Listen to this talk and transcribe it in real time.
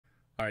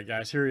All right,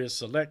 guys, here is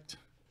Select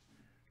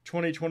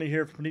 2020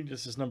 here from Panini.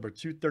 This is number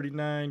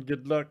 239.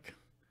 Good luck.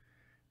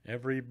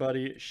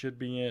 Everybody should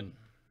be in.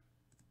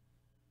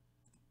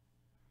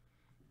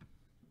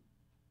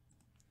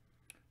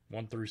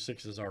 1 through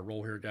 6 is our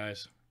roll here,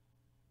 guys.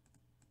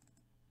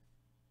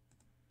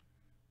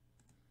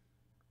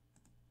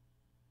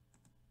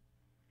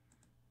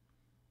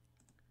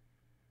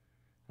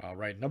 All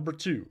right, number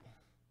 2.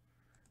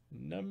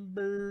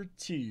 Number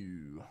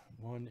 2.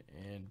 1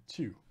 and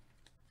 2.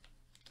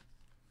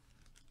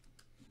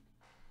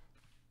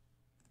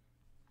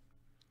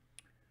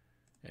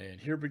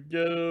 And here we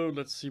go.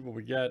 Let's see what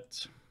we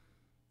got.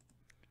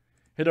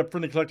 Hit up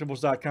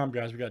friendlycollectibles.com,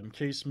 guys. We got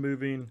Encased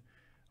Moving,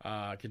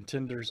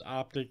 Contenders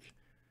Optic,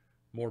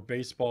 more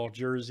baseball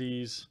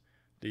jerseys,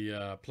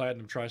 the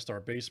Platinum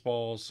TriStar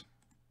baseballs,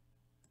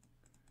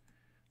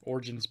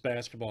 Origins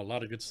basketball, a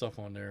lot of good stuff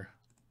on there.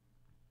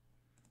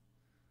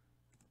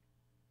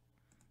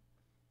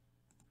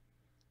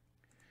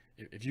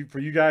 For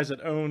you guys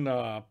that own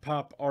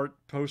pop art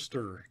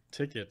poster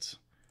tickets,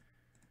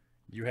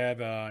 you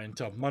have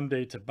until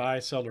Monday to buy,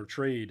 sell, or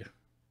trade.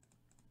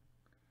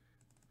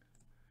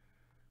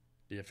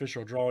 The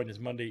official drawing is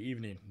Monday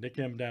evening. Nick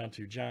M down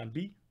to John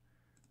B.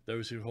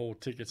 Those who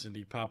hold tickets in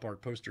the pop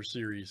art poster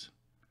series.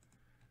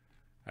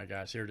 All right,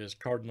 guys, here it is.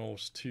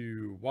 Cardinals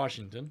to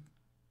Washington.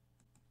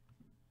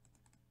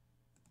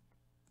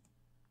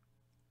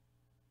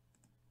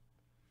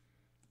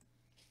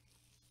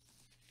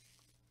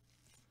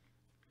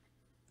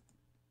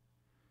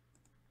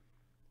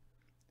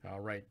 All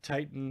right,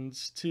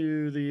 Titans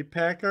to the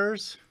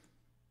Packers.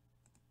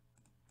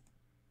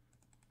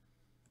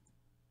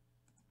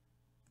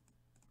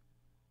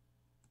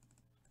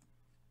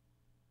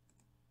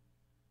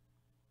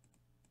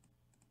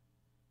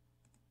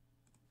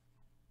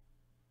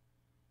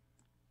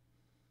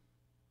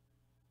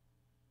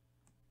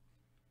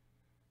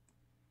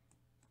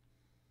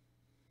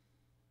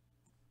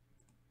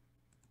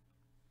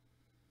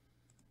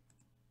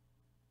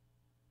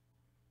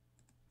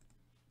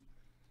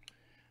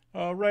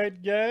 All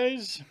right,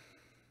 guys.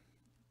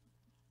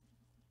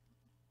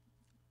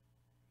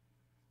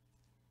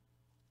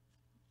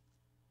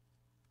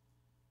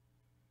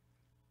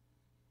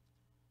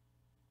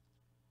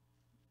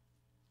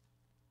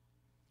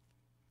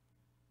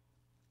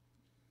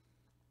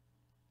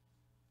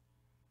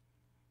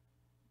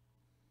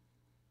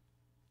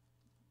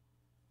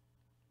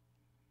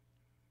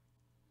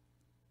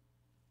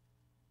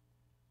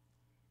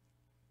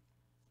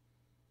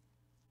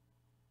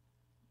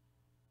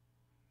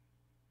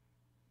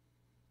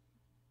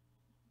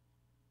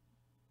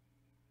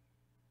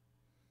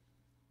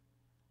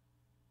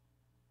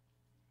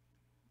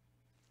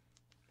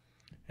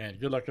 And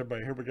good luck,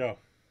 everybody. Here we go.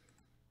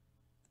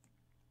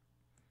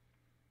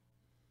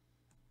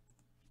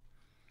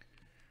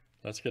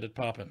 Let's get it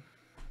popping.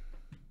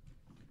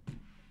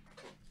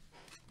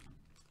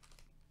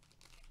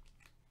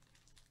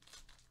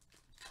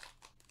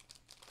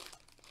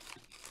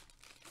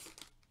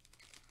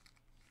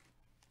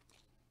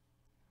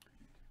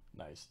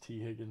 Nice.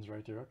 T. Higgins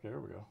right there. Okay, there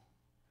we go.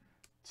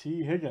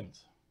 T.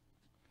 Higgins.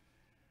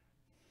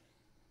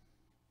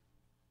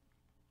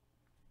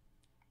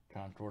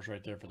 Concourse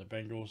right there for the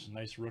Bengals.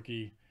 Nice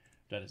rookie.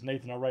 That is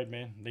Nathan. All right,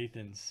 man.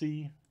 Nathan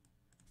C.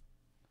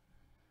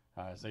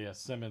 Isaiah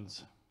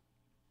Simmons.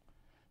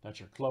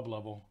 That's your club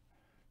level.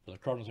 For the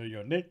Cardinals, here you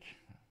go, Nick.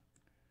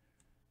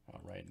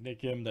 All right,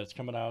 Nick M. That's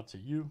coming out to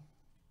you.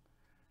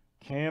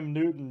 Cam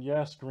Newton.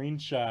 Yes,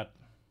 screenshot.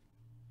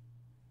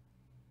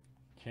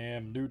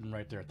 Cam Newton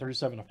right there.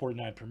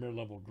 37/49 premier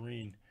level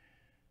green.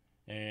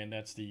 And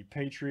that's the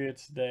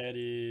Patriots. That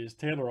is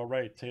Taylor. All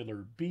right,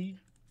 Taylor B.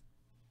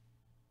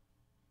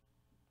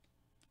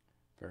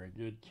 Very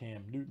good.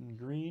 Cam Newton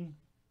green.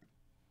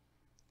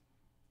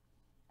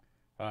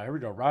 Here we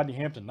go. Rodney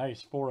Hampton.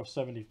 Nice.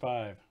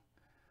 4/75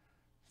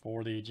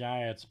 for the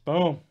Giants.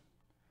 Boom.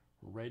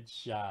 Red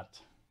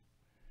shot.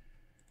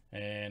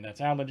 And that's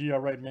Alan G. All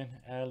right, man.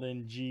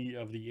 Alan G.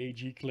 of the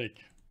AG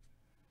Click.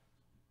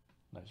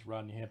 Nice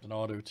Rodney Hampton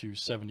auto to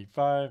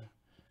 75.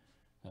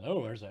 And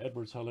oh, there's an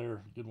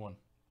Edwards-Helaire. Good one.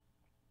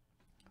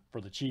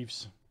 For the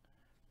Chiefs.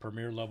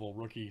 Premier level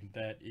rookie.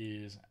 That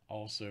is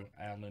also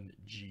Alan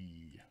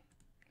G.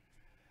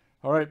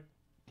 All right,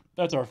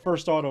 that's our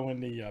first auto in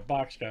the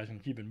box, guys.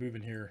 And keep it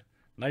moving here.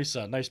 Nice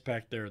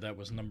pack there. That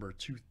was number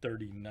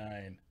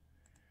 239.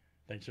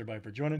 Thanks, everybody, for joining.